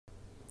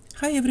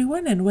Hi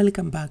everyone and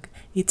welcome back.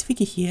 It's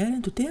Vicky here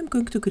and today I'm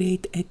going to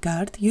create a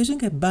card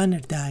using a banner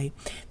die.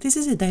 This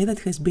is a die that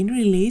has been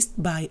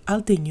released by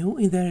Altenew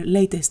in their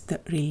latest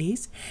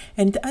release,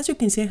 and as you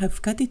can see I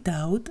have cut it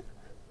out,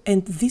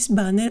 and this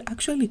banner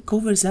actually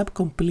covers up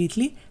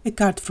completely a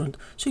card front,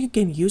 so you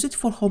can use it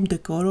for home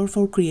decor or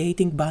for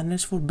creating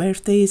banners for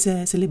birthdays,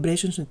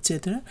 celebrations,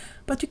 etc.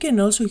 But you can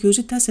also use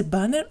it as a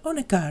banner on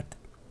a card.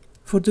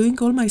 For doing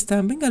all my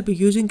stamping I'll be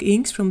using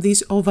inks from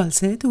this oval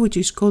set which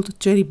is called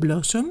Cherry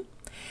Blossom,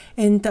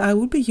 and I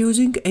will be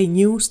using a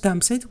new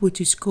stamp set which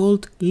is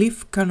called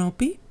Leaf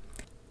Canopy.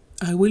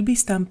 I will be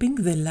stamping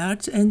the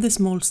large and the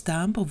small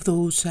stamp of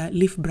those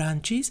leaf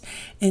branches,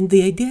 and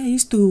the idea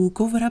is to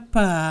cover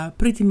up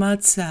pretty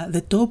much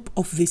the top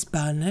of this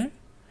banner.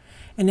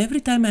 And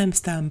every time I'm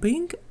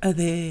stamping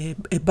a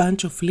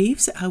bunch of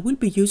leaves, I will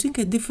be using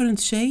a different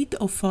shade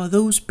of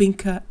those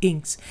pink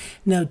inks.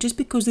 Now, just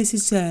because this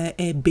is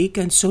a big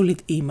and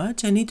solid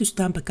image, I need to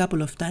stamp a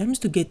couple of times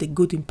to get a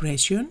good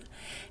impression,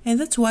 and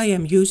that's why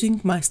I'm using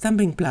my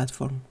stamping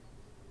platform.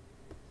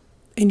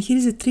 And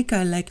here's a trick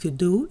I like to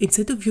do.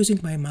 Instead of using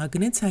my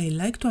magnets, I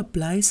like to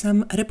apply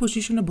some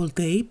repositionable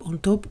tape on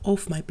top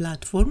of my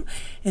platform,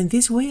 and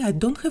this way I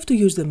don't have to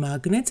use the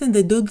magnets and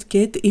they don't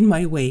get in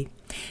my way.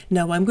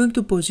 Now I'm going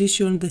to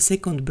position the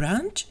second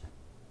branch.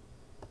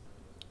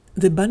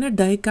 The banner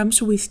die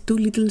comes with two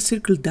little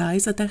circle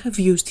dies that I have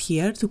used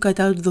here to cut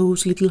out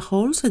those little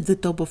holes at the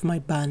top of my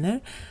banner,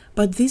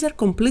 but these are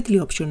completely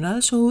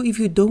optional, so if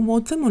you don't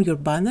want them on your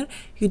banner,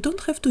 you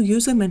don't have to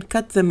use them and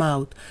cut them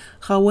out.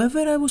 However,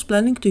 I was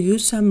planning to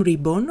use some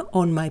ribbon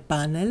on my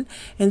panel,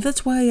 and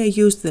that's why I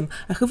used them.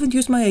 I haven't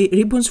used my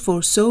ribbons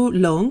for so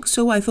long,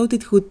 so I thought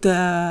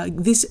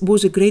this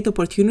was a great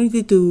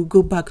opportunity to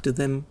go back to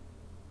them.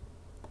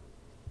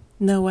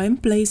 Now I'm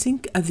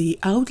placing the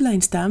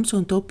outline stamps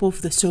on top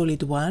of the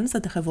solid ones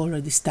that I have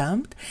already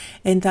stamped,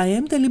 and I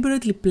am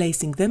deliberately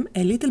placing them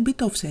a little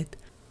bit offset.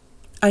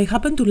 I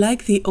happen to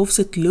like the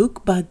offset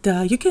look, but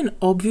you can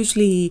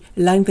obviously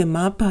line them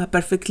up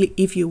perfectly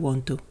if you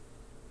want to.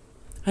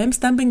 I am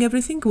stamping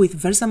everything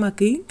with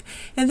Versamark ink,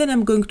 and then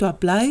I'm going to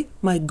apply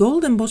my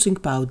gold embossing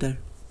powder.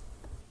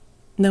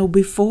 Now,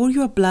 before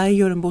you apply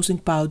your embossing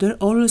powder,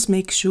 always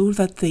make sure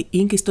that the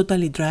ink is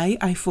totally dry.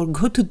 I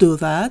forgot to do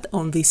that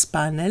on this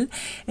panel,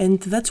 and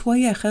that's why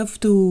I have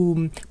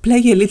to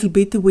play a little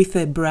bit with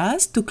a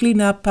brush to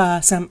clean up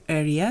some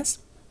areas.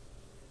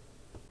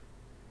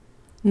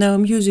 Now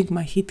I'm using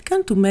my heat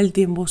gun to melt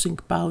the embossing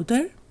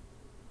powder,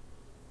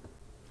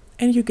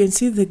 and you can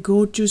see the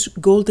gorgeous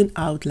golden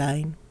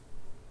outline.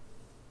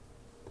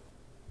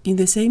 In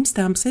the same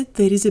stamp set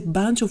there is a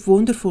bunch of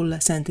wonderful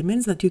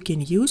sentiments that you can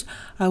use.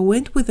 I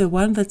went with the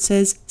one that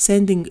says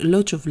sending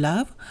lots of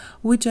love,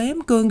 which I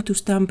am going to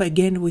stamp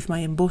again with my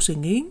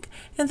embossing ink,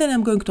 and then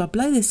I'm going to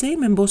apply the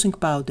same embossing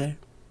powder.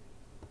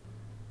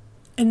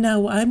 And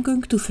now I'm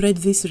going to thread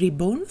this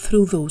ribbon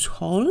through those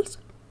holes,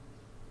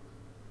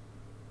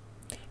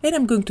 and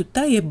I'm going to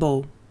tie a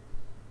bow.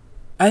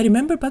 I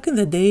remember back in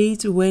the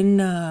days when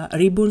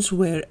ribbons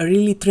were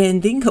really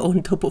trending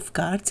on top of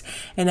cards,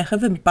 and I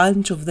have a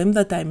bunch of them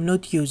that I'm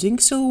not using,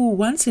 so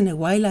once in a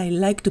while I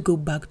like to go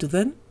back to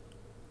them.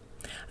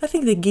 I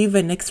think they give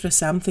an extra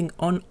something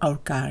on our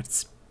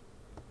cards.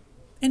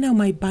 And now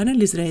my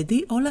panel is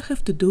ready. All I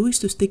have to do is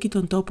to stick it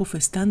on top of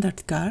a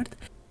standard card.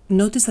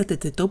 Notice that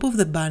at the top of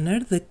the banner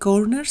the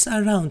corners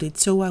are rounded,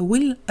 so I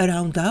will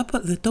round up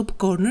the top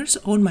corners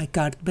on my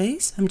card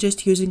base. I'm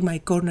just using my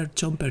corner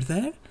chomper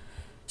there,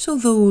 so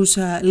those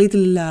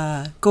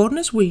little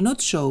corners will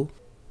not show.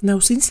 Now,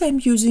 since I'm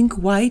using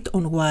white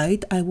on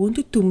white, I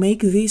wanted to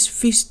make this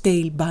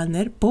fishtail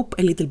banner pop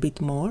a little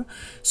bit more,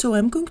 so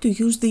I'm going to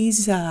use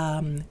this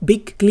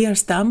big clear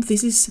stamp.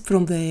 This is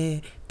from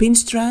the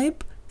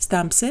Pinstripe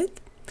Stamp Set,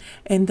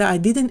 and I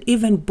didn't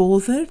even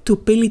bother to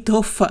peel it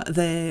off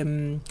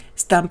the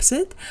stamp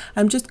set.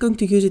 I'm just going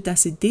to use it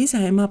as it is.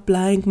 I am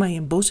applying my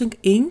embossing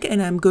ink,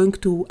 and I'm going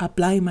to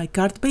apply my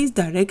card base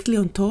directly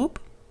on top.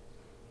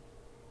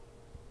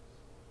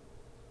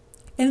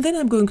 And then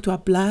I'm going to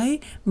apply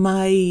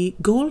my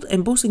gold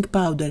embossing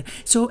powder.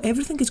 So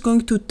everything is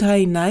going to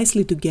tie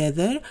nicely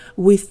together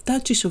with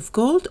touches of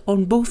gold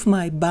on both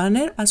my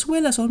banner as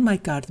well as on my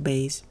card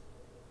base.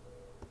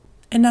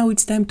 And now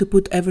it's time to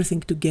put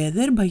everything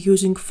together by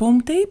using foam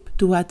tape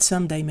to add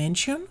some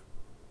dimension.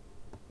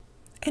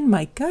 And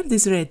my card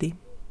is ready.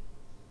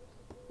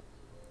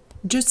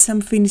 Just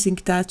some finishing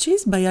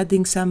touches by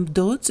adding some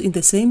dots in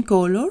the same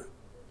color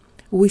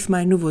with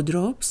my Nuvo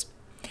drops.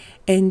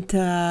 And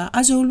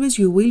as always,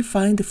 you will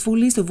find the full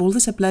list of all the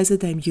supplies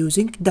that I'm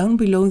using down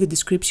below in the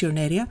description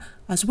area,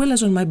 as well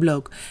as on my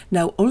blog.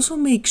 Now also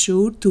make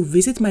sure to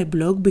visit my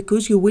blog,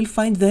 because you will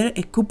find there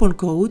a coupon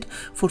code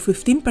for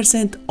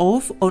 15%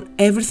 off on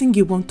everything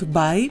you want to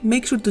buy.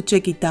 Make sure to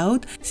check it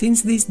out,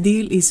 since this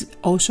deal is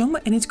awesome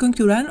and it's going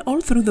to run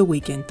all through the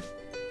weekend.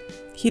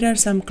 Here are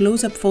some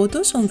close-up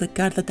photos on the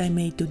card that I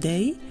made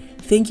today.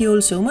 Thank you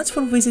all so much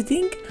for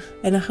visiting,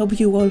 and I hope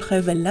you all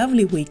have a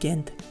lovely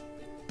weekend.